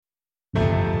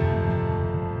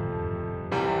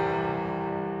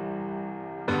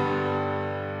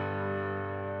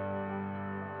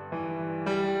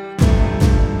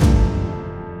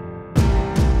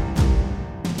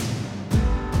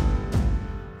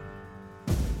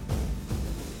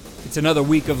It's another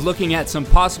week of looking at some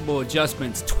possible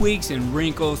adjustments, tweaks, and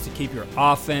wrinkles to keep your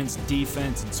offense,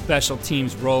 defense, and special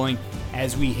teams rolling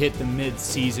as we hit the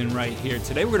mid-season right here.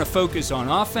 Today we're going to focus on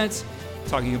offense,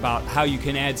 talking about how you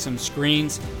can add some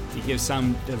screens to give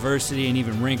some diversity and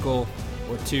even wrinkle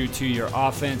or two to your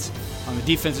offense. On the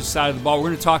defensive side of the ball, we're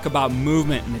going to talk about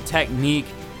movement and the technique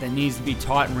that needs to be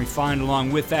taught and refined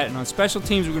along with that. And on special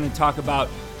teams, we're going to talk about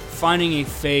finding a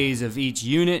phase of each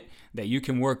unit that you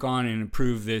can work on and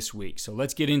improve this week. So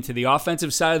let's get into the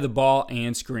offensive side of the ball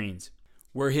and screens.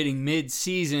 We're hitting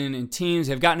mid-season and teams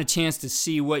have gotten a chance to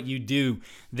see what you do.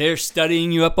 They're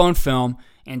studying you up on film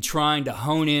and trying to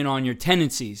hone in on your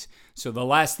tendencies. So the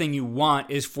last thing you want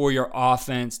is for your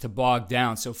offense to bog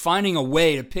down. So finding a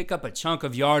way to pick up a chunk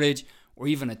of yardage or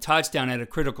even a touchdown at a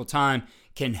critical time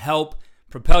can help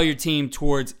propel your team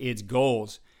towards its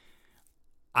goals.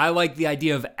 I like the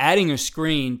idea of adding a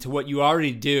screen to what you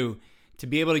already do to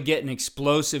be able to get an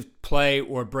explosive play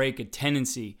or break a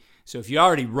tendency. So if you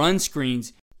already run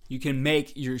screens, you can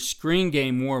make your screen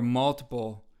game more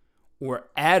multiple or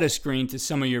add a screen to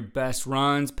some of your best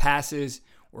runs, passes,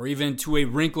 or even to a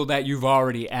wrinkle that you've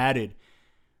already added.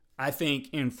 I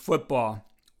think in football,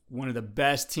 one of the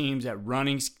best teams at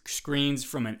running screens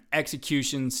from an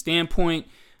execution standpoint,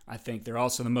 I think they're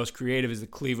also the most creative, is the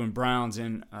Cleveland Browns.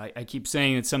 And I keep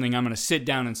saying it's something I'm going to sit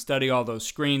down and study all those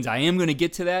screens. I am going to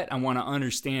get to that. I want to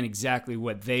understand exactly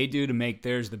what they do to make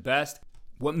theirs the best.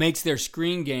 What makes their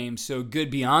screen game so good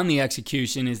beyond the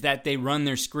execution is that they run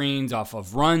their screens off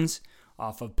of runs,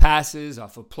 off of passes,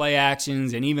 off of play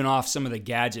actions, and even off some of the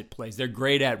gadget plays. They're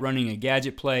great at running a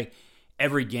gadget play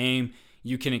every game.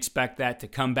 You can expect that to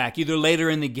come back either later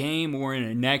in the game or in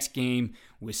the next game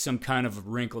with some kind of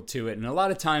wrinkle to it. And a lot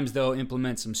of times they'll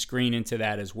implement some screen into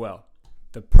that as well.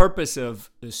 The purpose of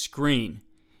the screen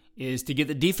is to get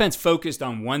the defense focused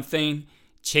on one thing,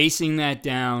 chasing that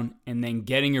down, and then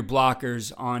getting your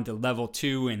blockers onto level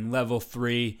 2 and level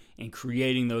 3 and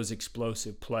creating those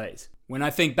explosive plays. When I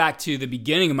think back to the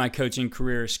beginning of my coaching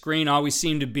career, screen always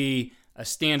seemed to be a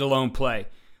standalone play.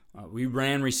 We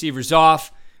ran receivers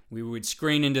off. We would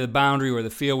screen into the boundary or the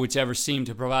field, whichever seemed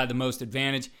to provide the most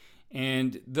advantage.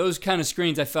 And those kind of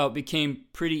screens, I felt, became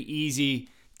pretty easy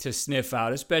to sniff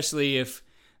out, especially if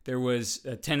there was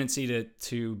a tendency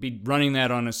to be running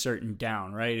that on a certain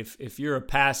down, right? If you're a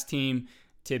pass team,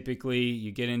 typically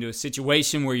you get into a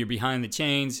situation where you're behind the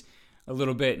chains a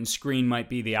little bit and screen might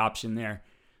be the option there.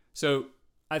 So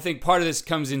I think part of this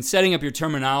comes in setting up your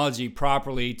terminology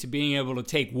properly to being able to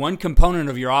take one component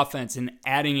of your offense and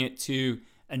adding it to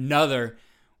another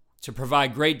to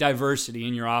provide great diversity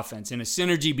in your offense and a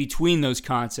synergy between those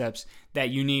concepts that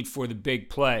you need for the big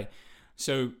play.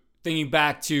 So thinking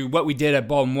back to what we did at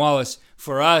Baldwin Wallace,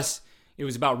 for us, it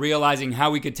was about realizing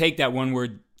how we could take that one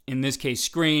word, in this case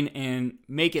screen, and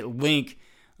make it link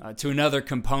to another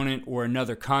component or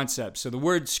another concept. So the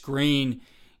word screen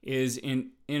is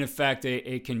in effect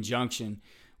a conjunction.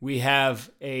 We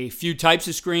have a few types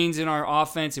of screens in our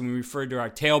offense, and we refer to our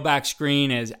tailback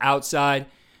screen as outside.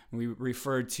 We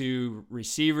refer to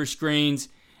receiver screens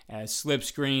as slip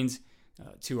screens,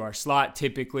 to our slot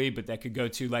typically, but that could go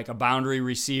to like a boundary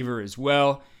receiver as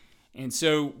well. And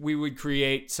so we would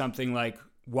create something like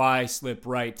Y slip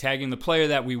right, tagging the player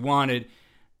that we wanted,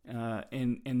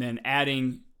 and then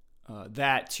adding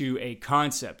that to a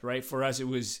concept, right? For us, it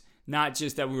was not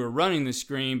just that we were running the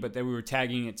screen, but that we were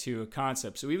tagging it to a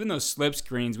concept. So even those slip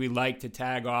screens, we like to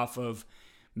tag off of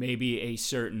maybe a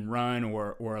certain run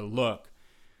or a look.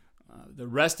 The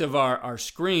rest of our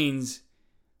screens,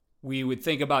 we would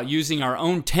think about using our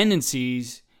own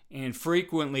tendencies, and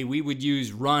frequently we would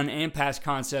use run and pass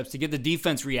concepts to get the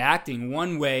defense reacting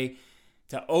one way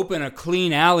to open a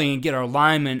clean alley and get our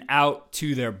linemen out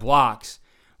to their blocks.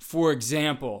 For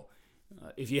example,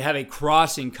 if you have a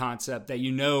crossing concept that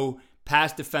you know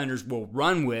pass defenders will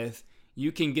run with,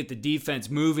 you can get the defense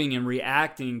moving and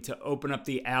reacting to open up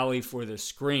the alley for the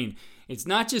screen. It's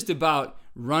not just about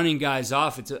running guys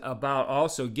off. It's about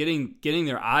also getting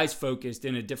their eyes focused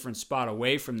in a different spot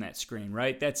away from that screen,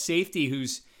 right? That safety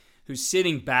who's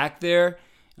sitting back there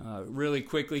really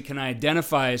quickly can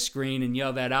identify a screen and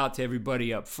yell that out to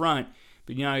everybody up front.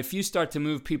 But, if you start to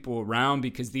move people around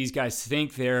because these guys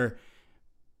think they're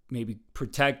maybe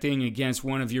protecting against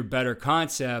one of your better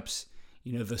concepts,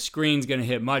 the screen's going to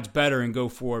hit much better and go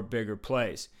for bigger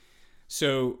plays.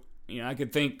 So, I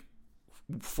could think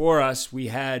for us, we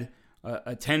had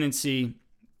a tendency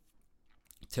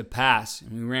to pass.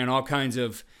 And we ran all kinds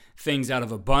of things out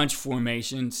of a bunch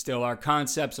formation. Still, our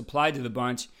concepts applied to the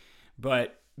bunch,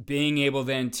 but being able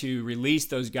then to release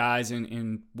those guys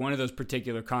in one of those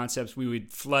particular concepts, we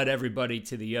would flood everybody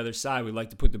to the other side. We'd like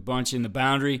to put the bunch in the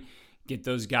boundary, get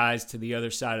those guys to the other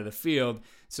side of the field.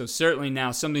 So certainly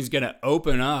now something's going to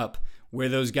open up where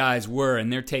those guys were,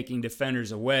 and they're taking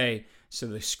defenders away. So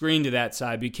the screen to that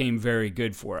side became very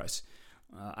good for us.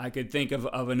 I could think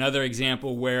of another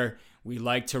example where we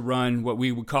like to run what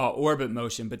we would call orbit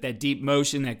motion, but that deep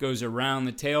motion that goes around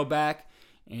the tailback,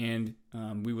 and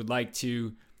we would like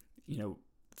to,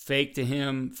 fake to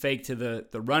him, fake to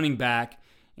the running back,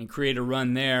 and create a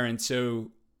run there. And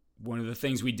so one of the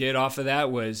things we did off of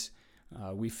that was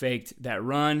we faked that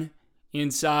run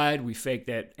inside, we faked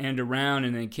that end around,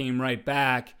 and then came right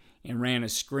back and ran a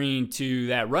screen to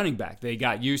that running back. They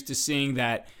got used to seeing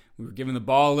that we were giving the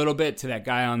ball a little bit to that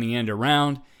guy on the end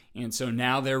around, and so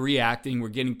now they're reacting. We're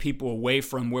getting people away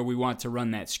from where we want to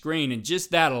run that screen, and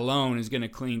just that alone is going to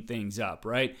clean things up,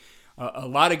 right? A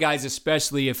lot of guys,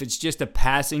 especially if it's just a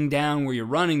passing down where you're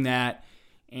running that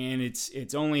and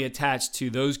it's only attached to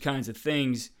those kinds of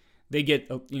things, they get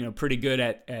pretty good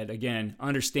at again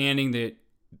understanding that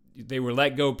they were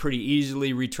let go pretty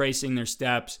easily, retracing their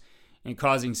steps and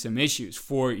causing some issues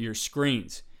for your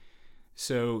screens.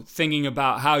 So thinking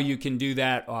about how you can do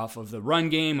that off of the run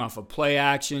game, off of play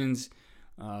actions,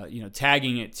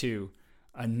 tagging it to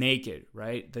a naked,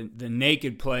 right? The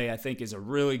naked play, I think, is a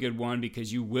really good one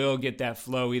because you will get that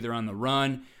flow either on the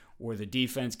run or the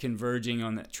defense converging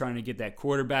on trying to get that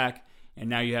quarterback. And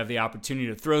now you have the opportunity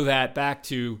to throw that back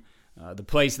to the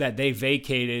place that they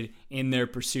vacated in their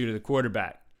pursuit of the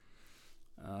quarterback.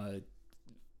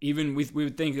 Even we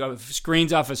would think of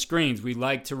screens off of screens. We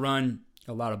like to run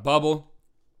a lot of bubble.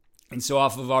 And so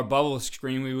off of our bubble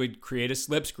screen, we would create a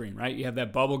slip screen, right? You have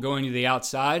that bubble going to the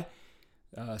outside.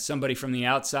 Somebody from the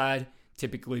outside,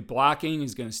 typically blocking,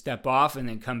 is going to step off and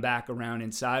then come back around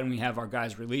inside, and we have our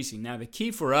guys releasing. Now, the key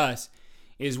for us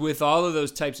is with all of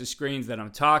those types of screens that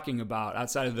I'm talking about,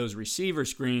 outside of those receiver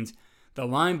screens, the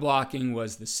line blocking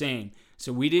was the same.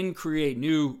 So we didn't create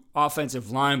new offensive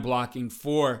line blocking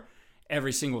for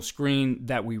every single screen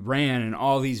that we ran and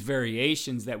all these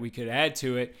variations that we could add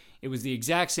to it. It was the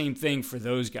exact same thing for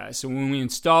those guys. So when we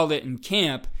installed it in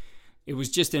camp, it was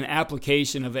just an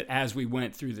application of it as we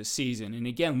went through the season. And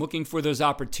again, looking for those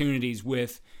opportunities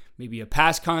with maybe a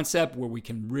pass concept where we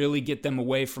can really get them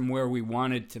away from where we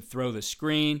wanted to throw the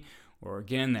screen, or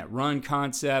again, that run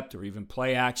concept, or even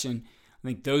play action. I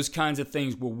think those kinds of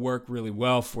things will work really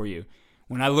well for you.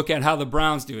 When I look at how the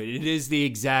Browns do it, it is the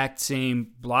exact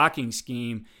same blocking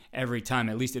scheme every time.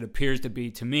 At least it appears to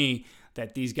be to me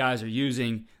that these guys are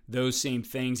using those same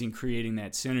things and creating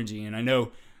that synergy. And I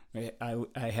know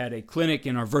I had a clinic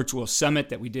in our virtual summit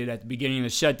that we did at the beginning of the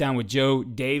shutdown with Joe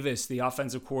Davis, the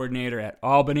offensive coordinator at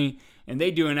Albany, and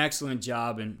they do an excellent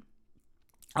job. And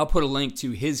I'll put a link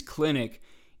to his clinic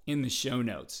in the show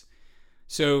notes.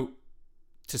 So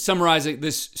to summarize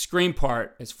this screen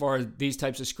part, as far as these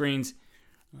types of screens,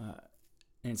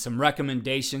 and some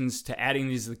recommendations to adding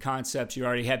these to the concepts you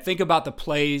already had. Think about the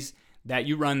plays that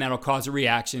you run that'll cause a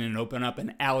reaction and open up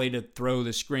an alley to throw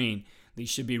the screen. These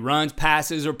should be runs,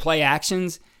 passes, or play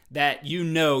actions that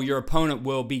your opponent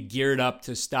will be geared up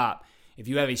to stop. If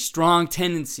you have a strong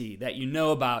tendency that you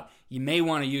know about, you may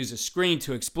want to use a screen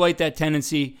to exploit that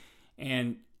tendency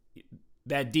and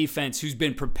that defense who's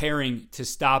been preparing to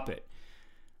stop it.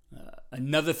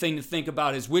 Another thing to think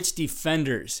about is which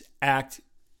defenders act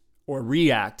or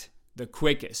react the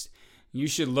quickest. You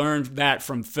should learn that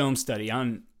from film study.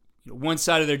 On one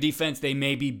side of their defense, they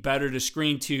may be better to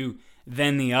screen to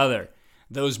than the other.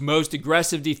 Those most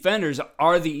aggressive defenders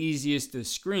are the easiest to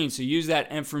screen, so use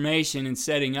that information in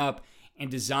setting up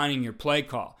and designing your play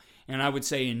call. And I would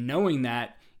say in knowing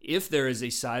that, if there is a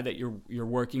side that you're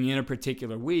working in a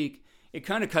particular week, it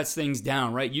kind of cuts things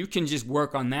down, right? You can just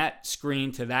work on that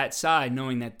screen to that side,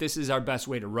 knowing that this is our best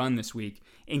way to run this week,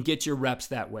 and get your reps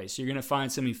that way. So you're going to find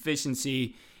some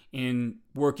efficiency in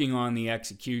working on the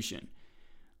execution.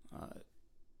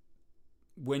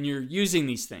 When you're using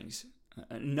these things,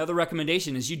 another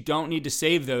recommendation is you don't need to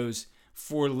save those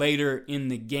for later in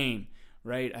the game,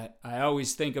 right? I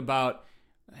always think about,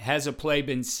 has a play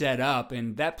been set up?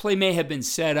 And that play may have been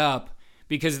set up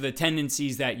because of the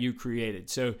tendencies that you created.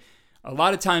 So a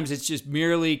lot of times it's just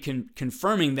merely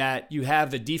confirming that you have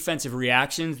the defensive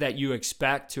reactions that you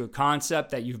expect to a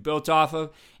concept that you've built off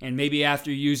of. And maybe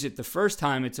after you use it the first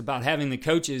time, it's about having the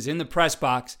coaches in the press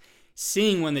box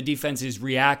seeing when the defense is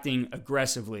reacting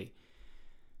aggressively.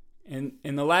 And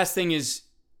the last thing is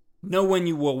know when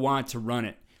you will want to run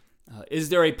it. Is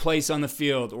there a place on the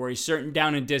field or a certain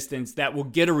down and distance that will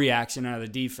get a reaction out of the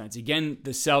defense? Again,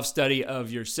 the self-study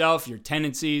of yourself, your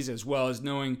tendencies, as well as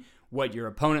knowing what your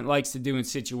opponent likes to do in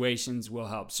situations will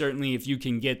help. Certainly, if you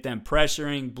can get them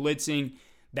pressuring, blitzing,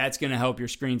 that's going to help your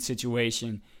screen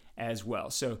situation as well.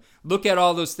 So look at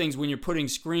all those things when you're putting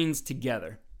screens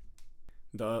together.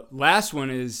 The last one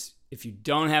is if you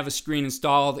don't have a screen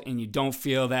installed and you don't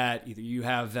feel that either you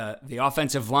have the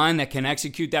offensive line that can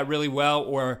execute that really well,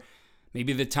 or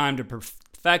maybe the time to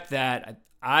perfect that,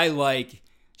 I like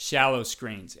shallow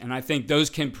screens. And I think those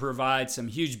can provide some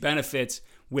huge benefits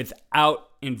without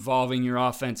involving your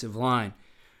offensive line.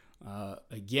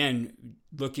 Again,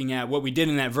 looking at what we did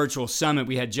in that virtual summit,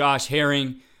 we had Josh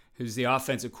Herring, who's the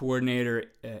offensive coordinator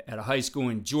at a high school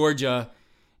in Georgia,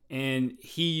 and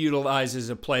he utilizes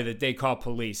a play that they call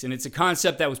police. And it's a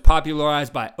concept that was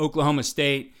popularized by Oklahoma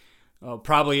State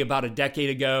probably about a decade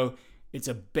ago. It's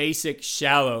a basic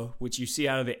shallow, which you see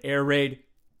out of the air raid,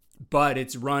 but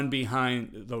it's run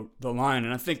behind the line.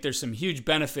 And I think there's some huge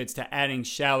benefits to adding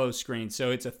shallow screens.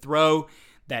 So it's a throw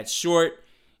that's short,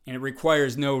 and it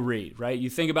requires no read, right? You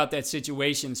think about that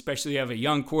situation, especially if you have a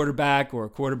young quarterback or a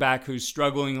quarterback who's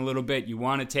struggling a little bit. You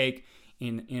want to take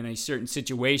in a certain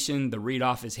situation the read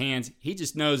off his hands. He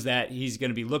just knows that he's going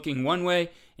to be looking one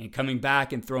way and coming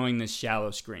back and throwing this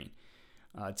shallow screen.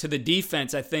 To the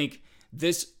defense, I think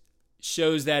this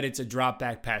shows that it's a drop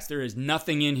back pass. There is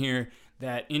nothing in here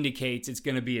that indicates it's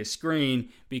going to be a screen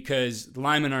because the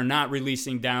linemen are not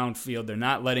releasing downfield. They're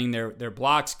not letting their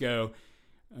blocks go.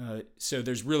 So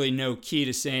there's really no key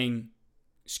to saying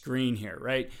screen here,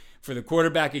 right? For the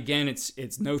quarterback, again,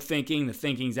 it's no thinking. The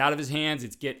thinking's out of his hands.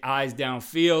 It's get eyes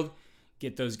downfield,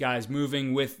 get those guys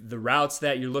moving with the routes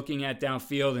that you're looking at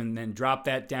downfield, and then drop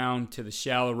that down to the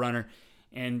shallow runner.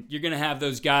 And you're going to have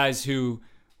those guys who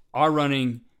are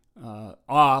running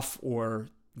off or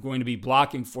going to be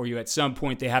blocking for you. At some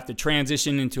point, they have to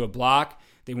transition into a block.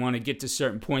 They want to get to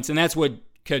certain points, and that's what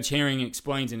Coach Herring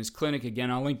explains in his clinic. Again,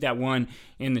 I'll link that one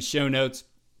in the show notes.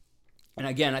 And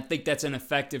again, I think that's an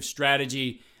effective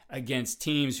strategy against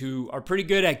teams who are pretty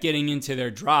good at getting into their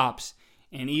drops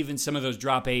and even some of those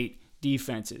drop 8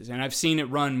 defenses. And I've seen it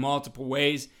run multiple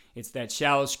ways. It's that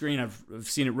shallow screen. I've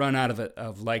seen it run out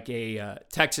of like a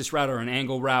Texas route or an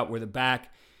angle route where the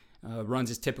back runs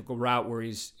his typical route where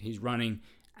he's running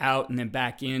out and then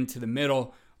back into the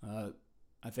middle.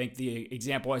 I think the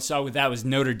example I saw with that was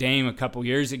Notre Dame a couple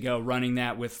years ago, running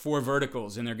that with 4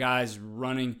 verticals and their guys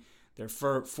running their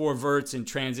 4 verts and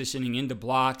transitioning into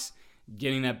blocks,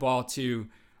 getting that ball to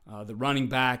the running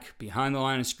back behind the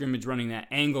line of scrimmage, running that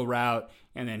angle route,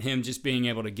 and then him just being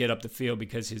able to get up the field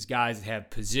because his guys have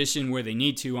position where they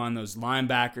need to on those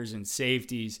linebackers and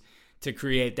safeties to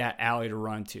create that alley to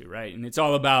run to, right? And it's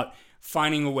all about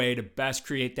finding a way to best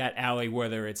create that alley,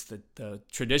 whether it's the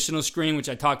traditional screen, which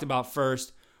I talked about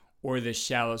first, or this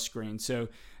shallow screen. So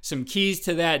some keys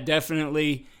to that,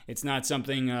 definitely. It's not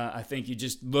something I think you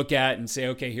just look at and say,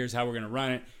 okay, here's how we're going to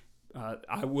run it.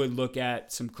 I would look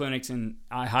at some clinics, and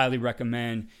I highly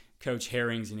recommend Coach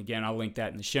Herring's. And again, I'll link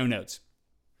that in the show notes.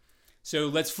 So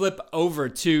let's flip over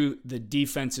to the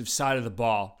defensive side of the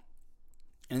ball.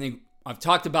 And I think I've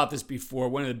talked about this before.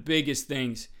 One of the biggest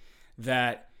things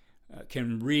that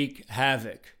can wreak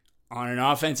havoc on an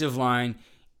offensive line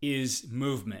is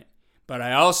movement. But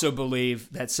I also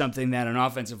believe that's something that an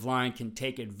offensive line can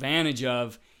take advantage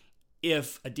of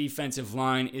if a defensive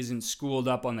line isn't schooled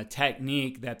up on the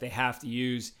technique that they have to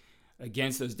use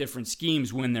against those different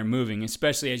schemes when they're moving,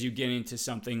 especially as you get into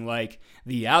something like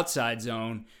the outside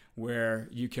zone where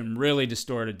you can really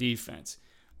distort a defense.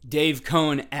 Dave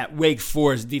Cohen at Wake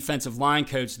Forest, defensive line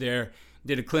coach there,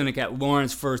 did a clinic at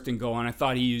Lawrence First and Goal, and I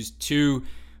thought he used 2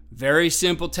 very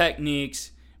simple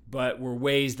techniques, but were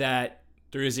ways that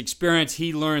through his experience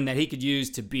he learned that he could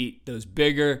use to beat those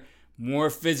bigger,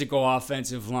 more physical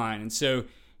offensive line. And so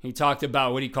he talked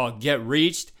about what he called get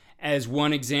reached as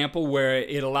one example where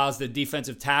it allows the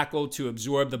defensive tackle to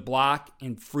absorb the block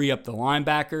and free up the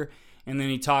linebacker. And then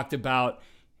he talked about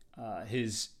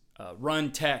his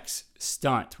run text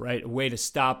stunt, right? A way to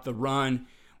stop the run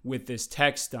with this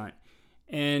text stunt.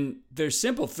 And there's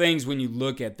simple things when you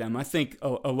look at them. I think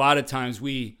a lot of times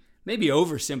we maybe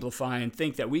oversimplify and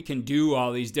think that we can do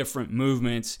all these different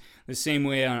movements the same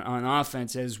way on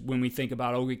offense as when we think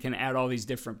about, we can add all these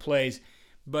different plays.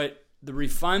 But the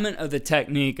refinement of the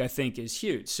technique, I think, is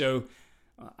huge. So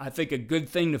I think a good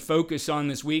thing to focus on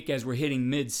this week as we're hitting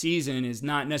mid-season is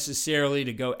not necessarily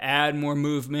to go add more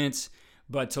movements,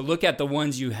 but to look at the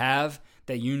ones you have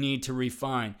that you need to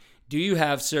refine. Do you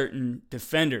have certain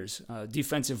defenders,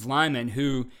 defensive linemen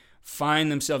who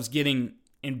find themselves getting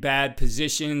in bad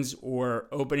positions or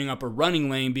opening up a running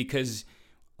lane because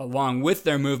along with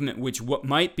their movement, which what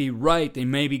might be right, they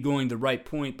may be going the right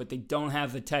point, but they don't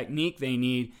have the technique they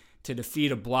need to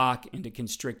defeat a block and to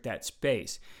constrict that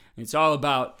space. And it's all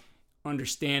about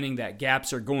understanding that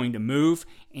gaps are going to move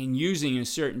and using a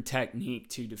certain technique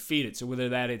to defeat it. So whether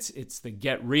that it's the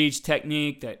get reach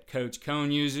technique that Coach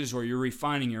Cohn uses or you're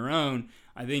refining your own,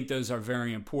 I think those are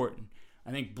very important.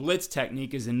 I think blitz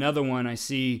technique is another one I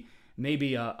see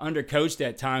maybe undercoached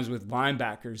at times with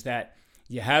linebackers, that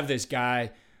you have this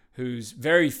guy who's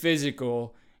very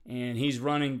physical and he's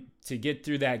running to get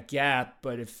through that gap,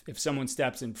 but if someone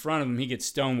steps in front of him, he gets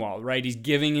stonewalled, right? He's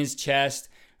giving his chest.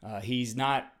 He's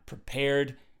not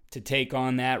prepared to take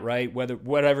on that, right?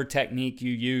 Whatever technique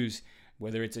you use,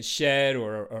 whether it's a shed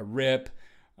or a rip,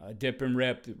 a dip and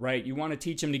rip, right? You want to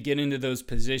teach him to get into those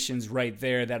positions right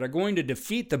there that are going to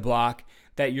defeat the block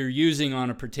that you're using on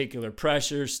a particular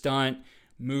pressure, stunt,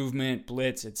 movement,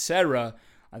 blitz, etc.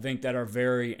 I think that are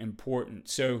very important.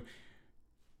 So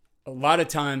a lot of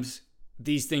times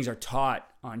these things are taught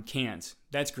on cans.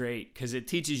 That's great because it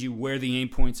teaches you where the aim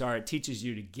points are. It teaches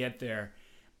you to get there.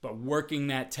 But working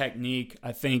that technique,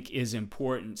 I think, is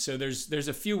important. So there's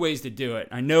a few ways to do it.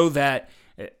 I know that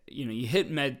you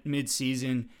hit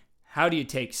mid-season. How do you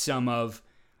take some of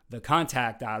the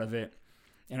contact out of it?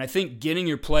 And I think getting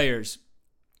your players,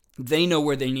 they know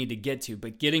where they need to get to,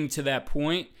 but getting to that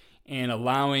point and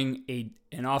allowing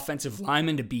an offensive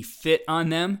lineman to be fit on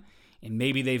them, and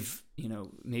maybe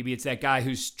maybe it's that guy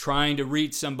who's trying to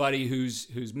reach somebody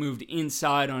who's moved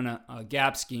inside on a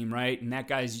gap scheme, right? And that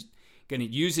guy's going to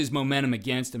use his momentum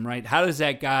against him, right? How does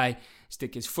that guy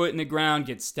stick his foot in the ground,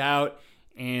 get stout,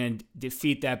 and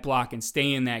defeat that block and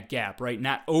stay in that gap, right?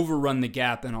 Not overrun the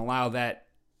gap and allow that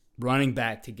running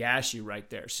back to gash you right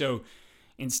there. So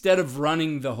instead of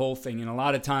running the whole thing, and a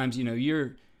lot of times,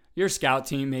 your scout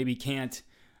team maybe can't,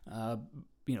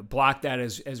 block that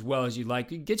as well as you'd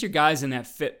like. You get your guys in that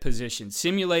fit position,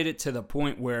 simulate it to the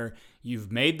point where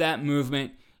you've made that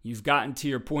movement, you've gotten to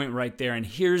your point right there, and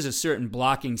here's a certain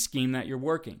blocking scheme that you're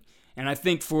working. And I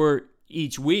think for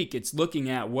each week, it's looking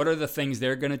at what are the things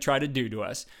they're going to try to do to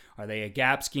us. Are they a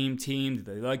gap scheme team? Do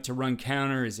they like to run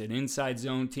counter? Is it an inside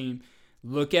zone team?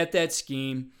 Look at that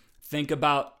scheme. Think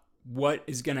about what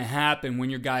is going to happen when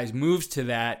your guys moves to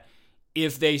that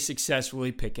if they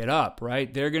successfully pick it up,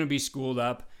 right? They're going to be schooled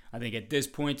up, I think, at this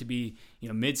point to be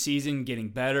mid-season, getting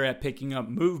better at picking up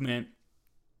movement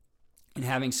and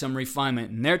having some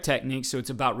refinement in their technique. So it's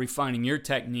about refining your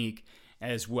technique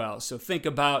as well. So think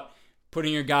about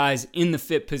putting your guys in the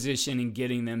fit position and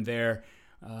getting them there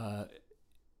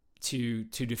to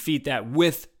defeat that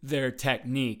with their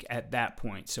technique at that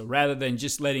point. So rather than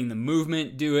just letting the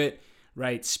movement do it,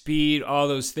 right, speed, all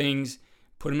those things,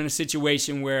 put them in a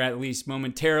situation where at least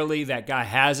momentarily that guy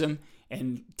has them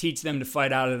and teach them to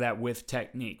fight out of that with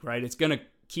technique, right? It's going to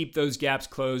keep those gaps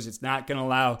closed. It's not going to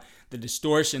allow the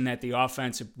distortion that the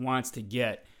offense wants to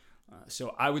get.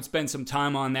 So I would spend some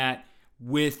time on that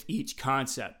with each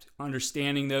concept,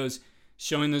 understanding those,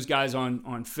 showing those guys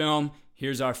on film.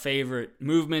 Here's our favorite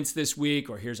movements this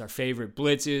week, or here's our favorite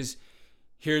blitzes.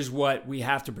 Here's what we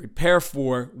have to prepare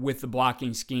for with the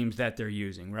blocking schemes that they're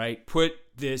using, right? Put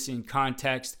this in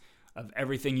context of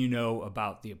everything you know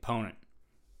about the opponent.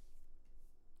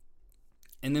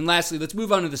 And then lastly, let's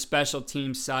move on to the special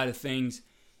teams side of things.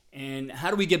 And how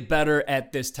do we get better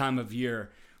at this time of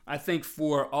year? I think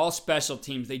for all special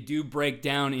teams, they do break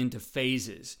down into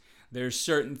phases. There's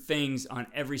certain things on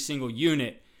every single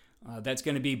unit that's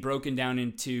going to be broken down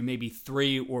into maybe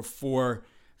 3 or 4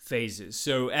 phases.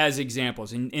 So as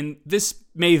examples, and this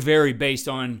may vary based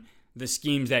on the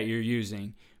schemes that you're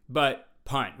using, but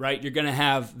punt, right? You're going to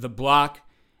have the block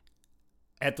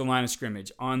at the line of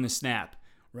scrimmage on the snap,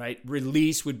 right?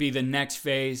 Release would be the next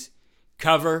phase.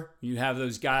 Cover, you have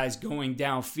those guys going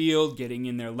downfield, getting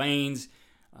in their lanes,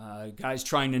 guys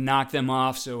trying to knock them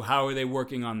off. So how are they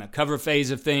working on the cover phase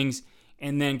of things?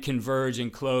 And then converge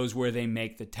and close where they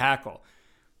make the tackle.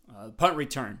 Punt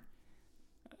return.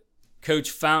 Coach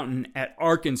Fountain at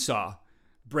Arkansas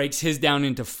breaks his down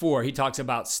into 4. He talks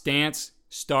about stance,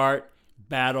 start,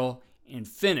 battle, and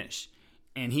finish.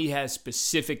 And he has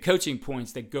specific coaching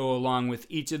points that go along with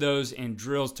each of those and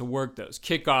drills to work those.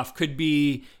 Kickoff could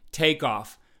be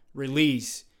takeoff,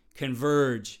 release,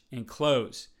 converge, and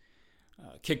close.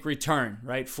 Kick return,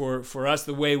 right? For us,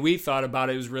 the way we thought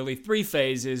about it was really 3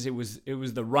 phases. It was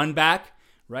the run back,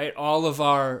 right? All of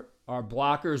our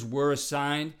blockers were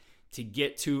assigned to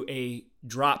get to a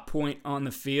drop point on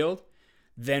the field.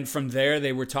 Then from there,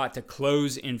 they were taught to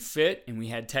close and fit, and we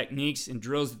had techniques and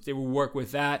drills that they would work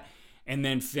with that, and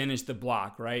then finish the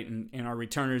block, right? And our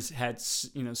returners had,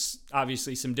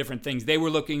 obviously some different things they were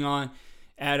looking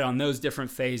at on those different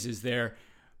phases there.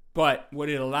 But what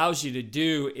it allows you to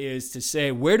do is to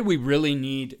say, where do we really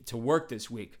need to work this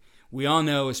week? we all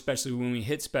know, especially when we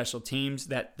hit special teams,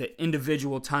 that the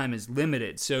individual time is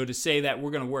limited. So to say that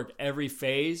we're going to work every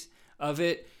phase of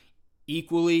it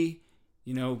equally,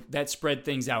 that spread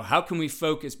things out. How can we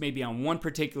focus maybe on one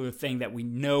particular thing that we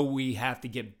know we have to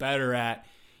get better at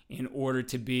in order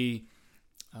to be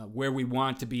where we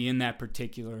want to be in that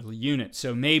particular unit?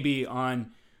 So maybe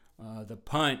on the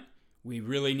punt, we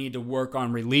really need to work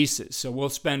on releases. So we'll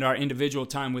spend our individual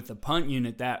time with the punt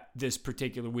unit this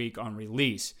particular week on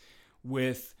release.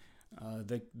 With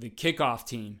the kickoff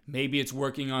team, maybe it's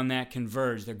working on that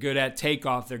converge. They're good at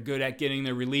takeoff. They're good at getting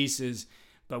their releases,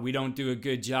 but we don't do a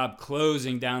good job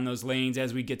closing down those lanes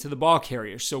as we get to the ball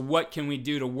carrier. So what can we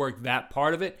do to work that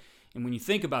part of it? And when you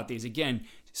think about these, again,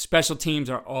 special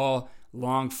teams are all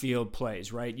long field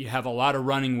plays, right? You have a lot of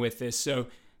running with this. So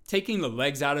taking the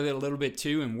legs out of it a little bit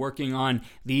too and working on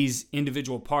these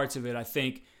individual parts of it, I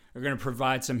think, are going to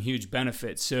provide some huge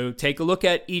benefits. So take a look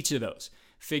at each of those.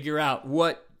 Figure out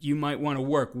what you might want to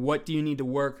work. What do you need to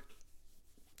work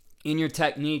in your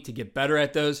technique to get better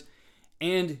at those?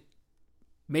 And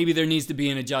maybe there needs to be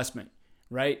an adjustment,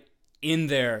 right? In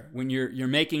there when you're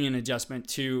making an adjustment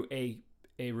to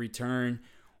a return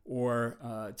or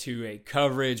to a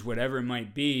coverage, whatever it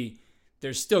might be,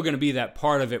 there's still going to be that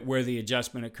part of it where the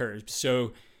adjustment occurs.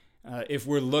 So if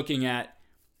we're looking at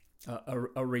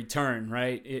a return,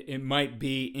 right, it might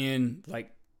be in,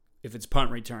 like, if it's punt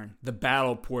return, the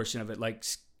battle portion of it, like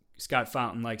Scott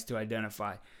Fountain likes to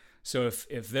identify. So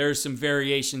if there's some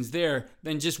variations there,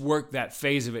 then just work that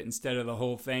phase of it instead of the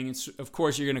whole thing. And of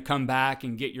course, you're going to come back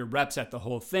and get your reps at the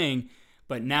whole thing,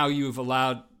 but now you've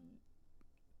allowed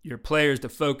your players to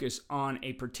focus on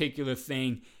a particular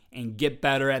thing and get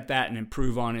better at that and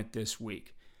improve on it this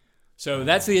week. So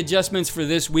that's the adjustments for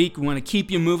this week. We want to keep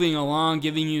you moving along,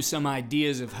 giving you some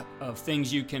ideas of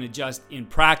things you can adjust in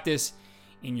practice,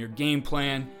 in your game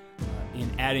plan, in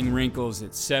adding wrinkles,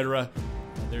 etc.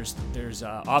 There's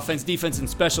offense, defense, and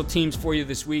special teams for you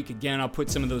this week. Again, I'll put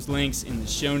some of those links in the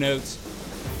show notes.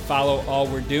 Follow all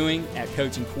we're doing at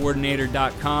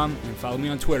coachingcoordinator.com and follow me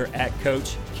on Twitter at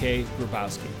Coach K.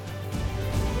 Grabowski.